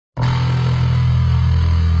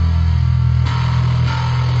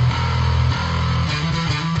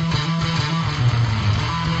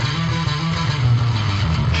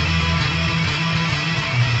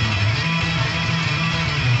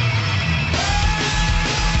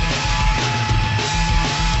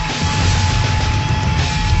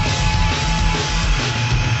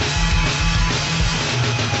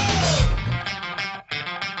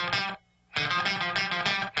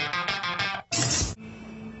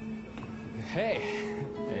Hey,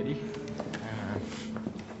 Eddie.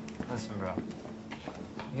 Listen, bro.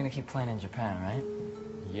 You're gonna keep playing in Japan, right?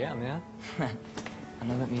 Yeah, man. I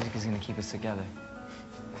know that music is gonna keep us together.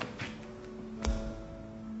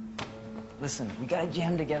 Listen, we gotta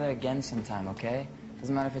jam together again sometime, okay?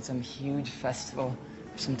 Doesn't matter if it's some huge festival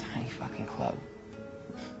or some tiny fucking club.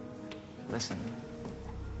 Listen,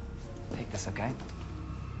 take this, okay?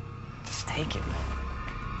 Just take it, man.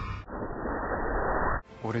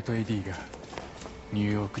 俺とエディがニュ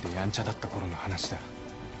ーヨークでやんちゃだった頃の話だ。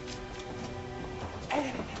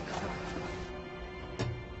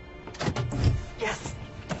Yes!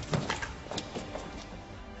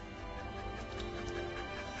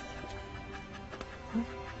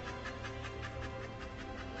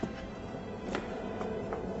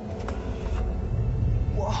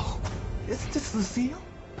 Whoa! Is this Lucille?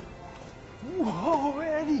 Whoa,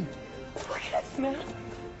 Eddie! Look at this, man!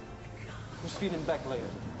 We're speeding back later.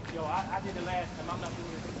 Yo, I did it last time. I'm not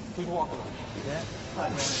doing it. Who's walking on? Yeah?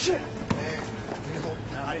 Oh, shit! Man,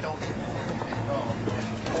 no, I don't. Whoa.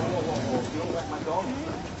 You don't like my dog?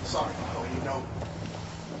 Sorry, you know.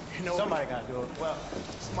 Somebody got to do it. Well,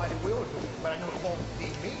 somebody will do it, but I know it won't be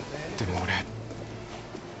me, man. でも俺、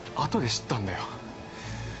後で知ったんだよ。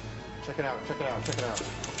Check it out.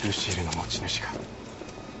 ルシエルの持ち主が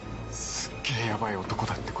すっげえヤバい男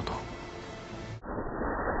だってこと。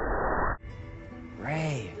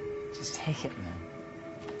Ray, just take it, man.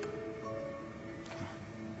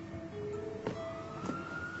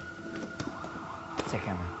 Take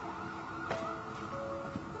care, man.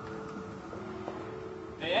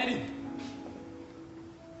 hey, Eddie.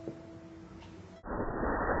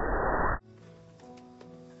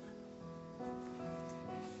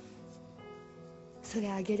 それ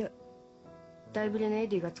あげる。大ブレのエ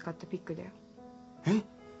ディが使ったピックだよ。え？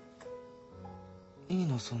いい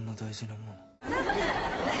のそんな大事なもの。す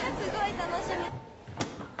ごい楽し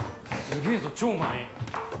み。すげえぞ、超前。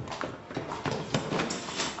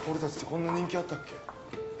俺たちってこんな人気あったっけ？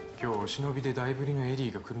今日お忍びで大ぶりのエデ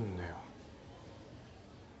ィが来るんだよ。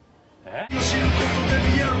え？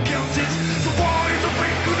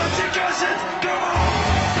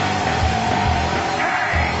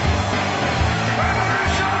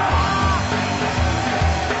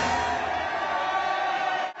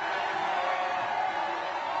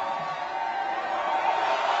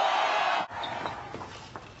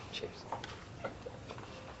 Cheers.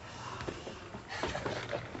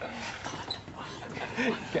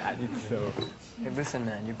 God, it's so... Hey, listen,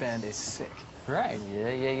 man, your band is sick. Right.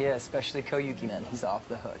 Yeah. Especially Koyuki, man. He's off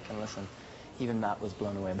the hook. And listen, even Matt was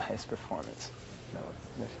blown away by his performance. No.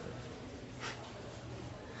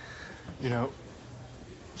 You know,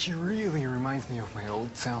 he really reminds me of my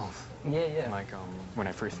old self. Yeah. Like, when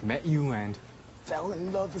I first met you and fell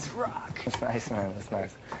in love with rock. That's nice, man. That's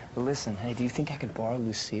nice. But listen, hey, do you think I could borrow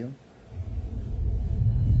Lucille?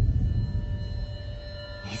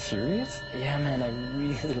 You serious? Yeah, man, I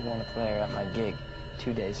really want to play her at my gig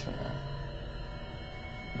 2 days from now.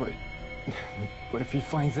 But what if he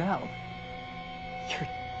finds out? You're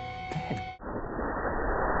dead.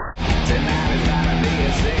 Tonight is gonna be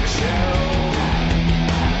a sick show.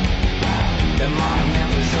 The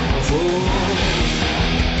monumentals of the fools.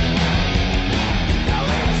 Now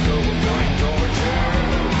let's go join torture.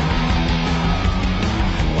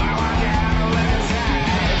 While I gather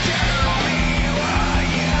inside, tell me what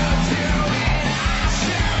you're doing. I'll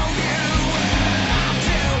show you what I'll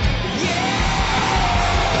do. Yeah,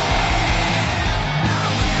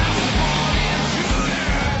 I'm just a born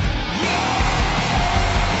intruder. Yeah,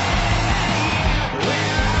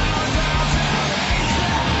 we're all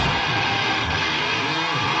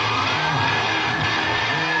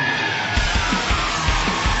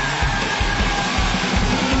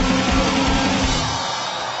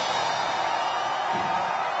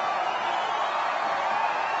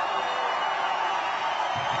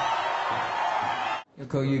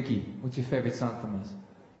Koyuki, what's your favorite song from us?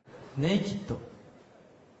 Naked.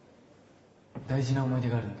 大事な思い出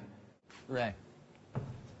があるんだ。 Ray,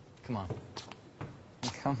 come on.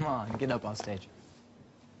 Come on, get up on stage.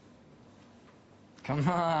 Come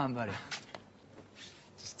on, buddy.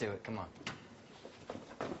 Just do it, come on.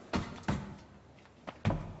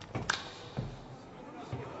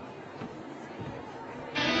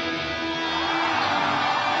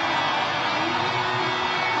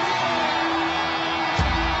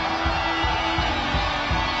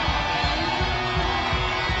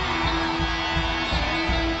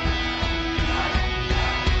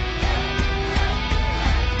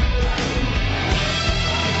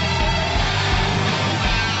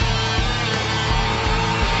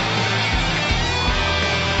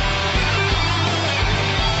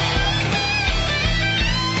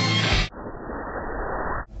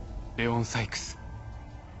 ン・サイクス。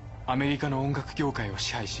アメリカの音楽業界を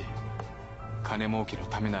支配し、金儲けの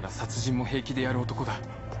ためなら殺人も平気でやる男だ。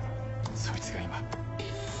そいつが今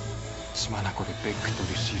血眼でベックと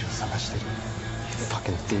ルシールを探してる。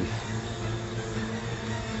 Fucking thief.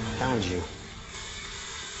 Found you.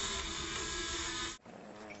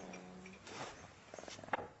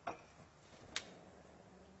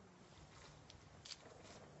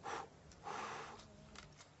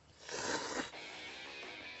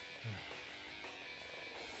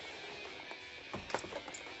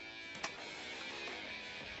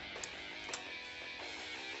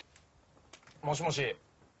 もしもし。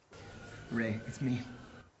 Ray, it's me.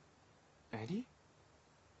 Eddie?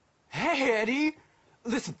 Hey, Eddie!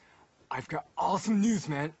 Listen, I've got awesome news,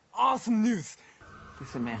 man. Awesome news.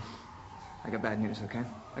 Listen, man. I got bad news, okay?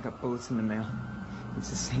 I got bullets in the mail. It's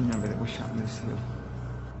the same number that was shot in Lucille.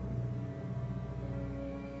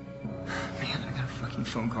 Man, I got a fucking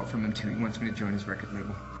phone call from him too. He wants me to join his record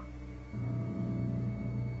label.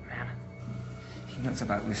 Man, he knows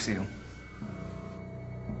about Lucille.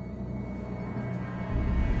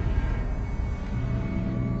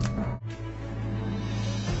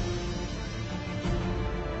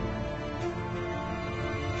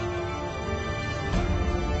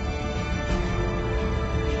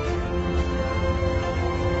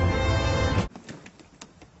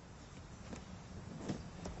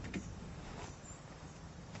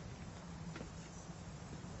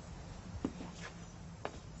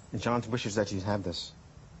 John wishes that you'd have this.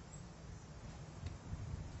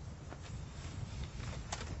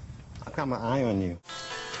 I've got my eye on you.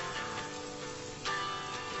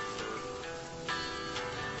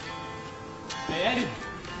 Hey, Eddie!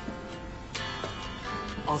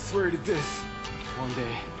 I'll swear to this. One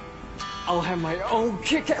day, I'll have my own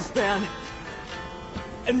kick-ass band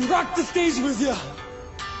and rock the stage with you!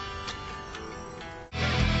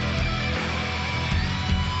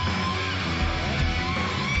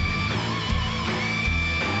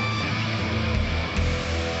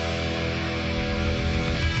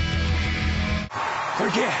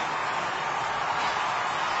 Forget!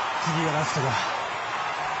 次がラストだ。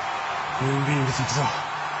ムーンビームズ行くぞ。